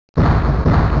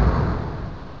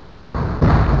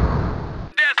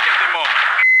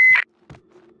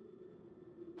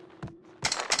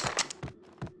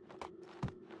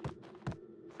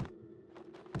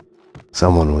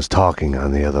Someone was talking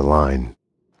on the other line.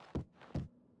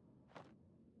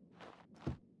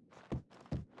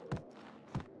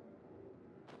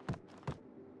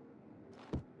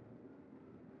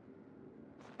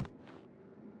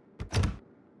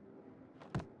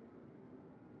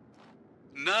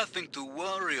 Nothing to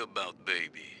worry about,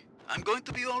 baby. I'm going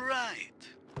to be all right.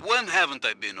 When haven't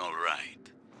I been all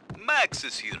right? Max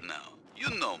is here now.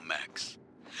 You know Max.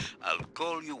 I'll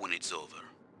call you when it's over.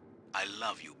 I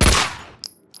love you.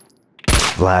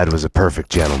 Vlad was a perfect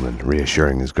gentleman,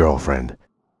 reassuring his girlfriend.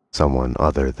 Someone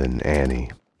other than Annie.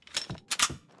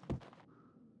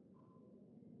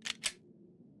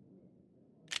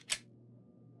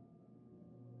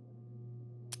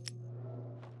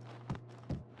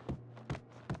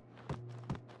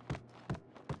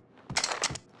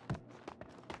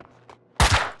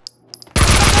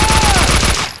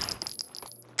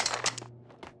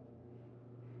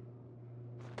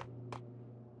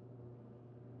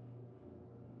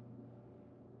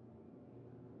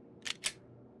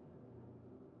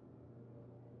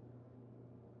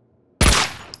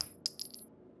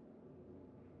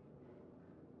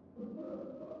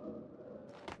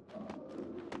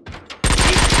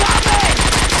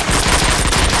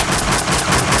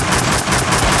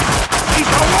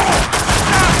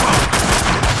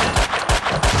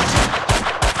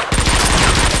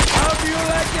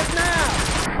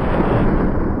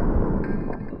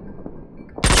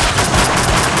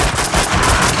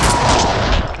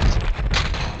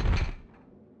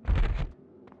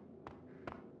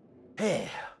 Hey,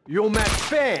 you're Max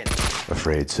Payne.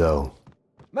 Afraid so.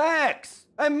 Max!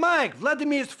 I'm Mike,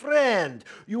 Vladimir's friend.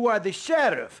 You are the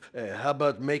sheriff. How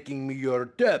about making me your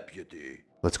deputy?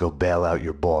 Let's go bail out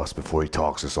your boss before he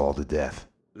talks us all to death.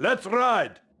 Let's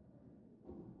ride!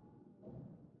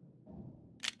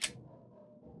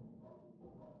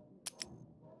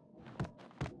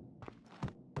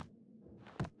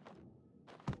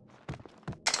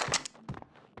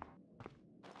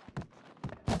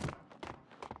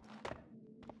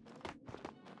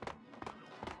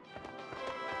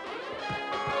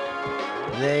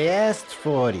 They asked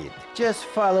for it. Just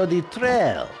follow the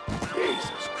trail.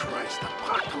 Jesus Christ,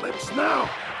 apocalypse now!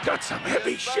 Got some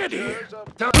heavy shit here!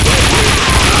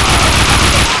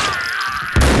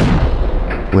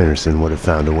 Winterson would have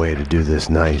found a way to do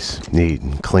this nice, neat,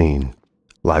 and clean.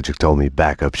 Logic told me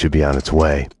backup should be on its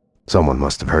way. Someone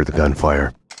must have heard the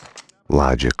gunfire.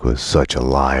 Logic was such a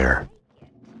liar.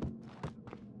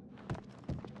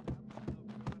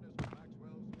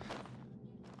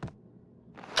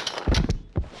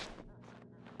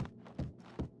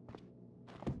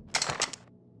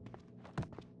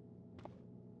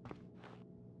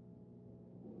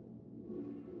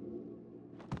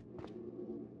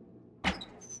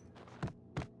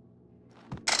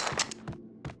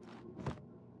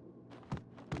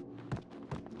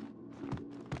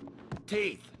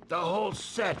 Teeth, the whole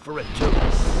set for a two.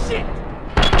 Sit!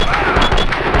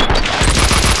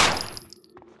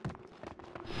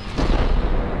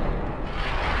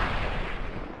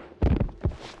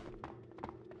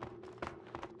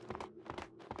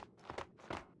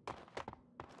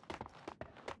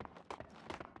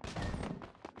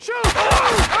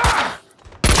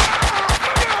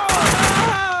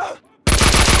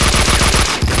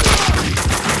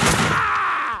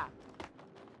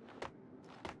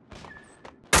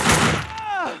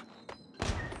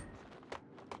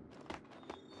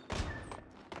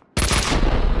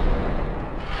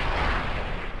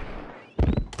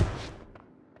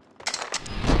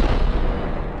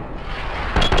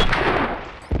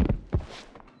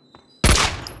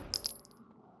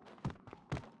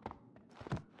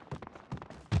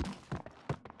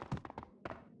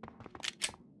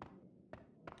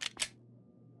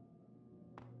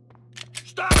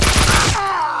 Stop!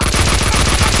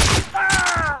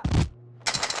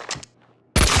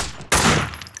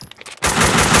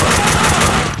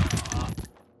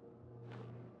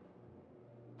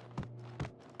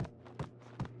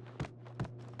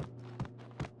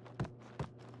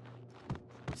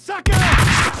 Sucker!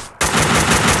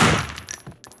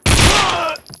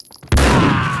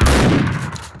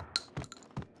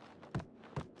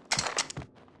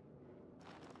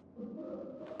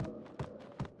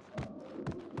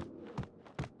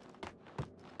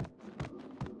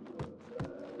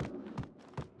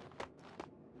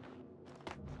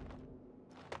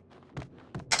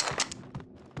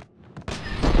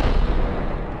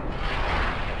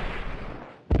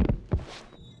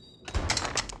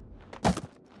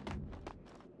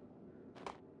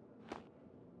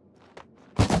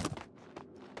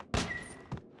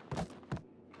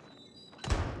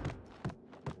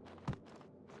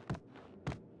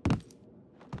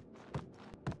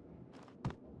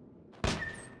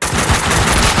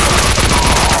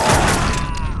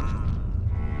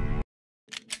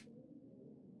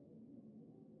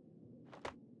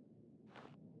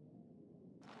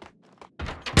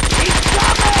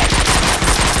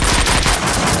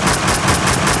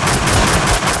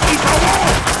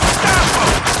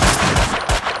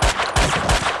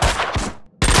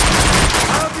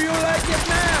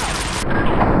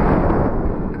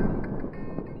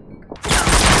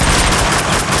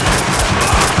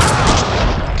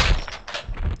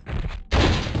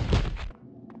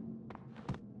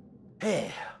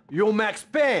 You Max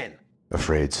Payne?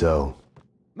 Afraid so.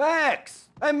 Max!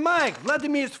 I'm Mike,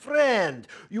 Vladimir's friend.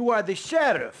 You are the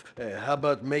sheriff. How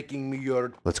about making me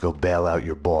your... Let's go bail out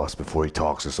your boss before he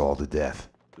talks us all to death.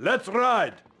 Let's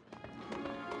ride!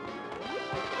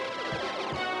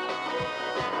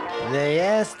 They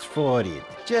asked for it.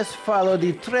 Just follow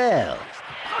the trail.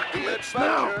 Apocalypse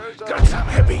now! Got some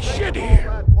heavy shit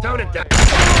here! Tone it down.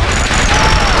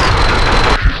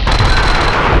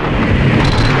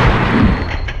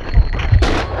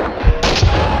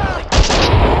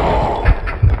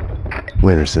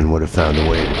 Winterson would have found a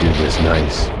way to do this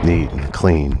nice, neat, and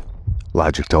clean.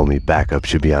 Logic told me backup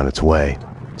should be on its way.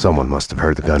 Someone must have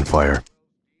heard the gunfire.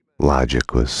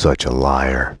 Logic was such a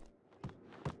liar.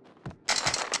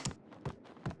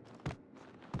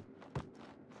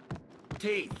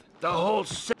 Teeth. The whole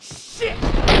shit.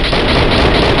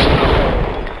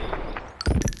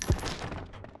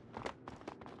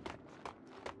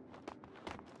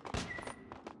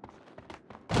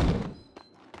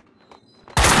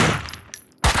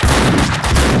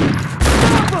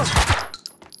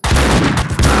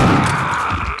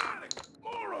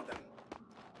 More of them!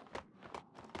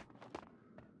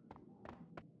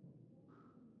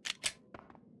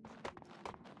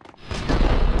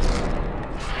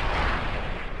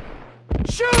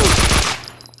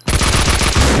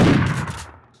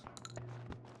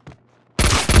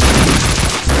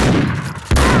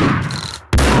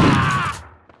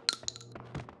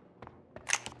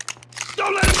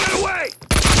 Don't let him get away!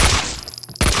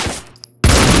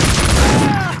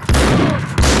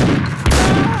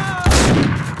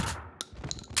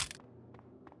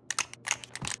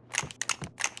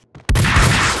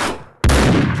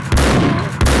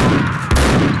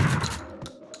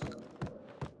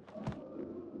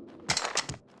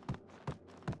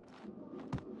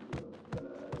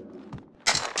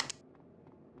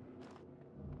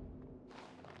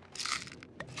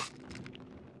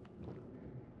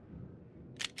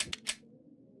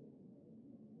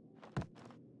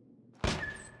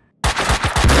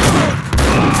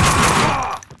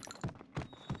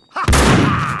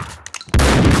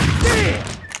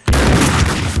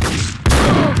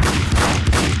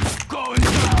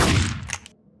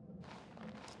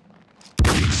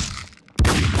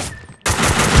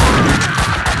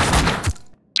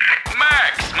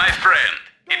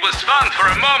 For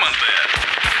a moment there.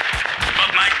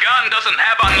 But my gun doesn't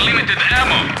have unlimited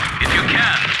ammo. If you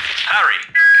can, hurry.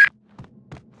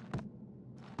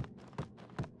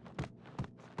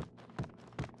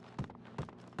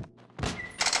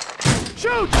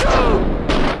 Shoot! Shoot!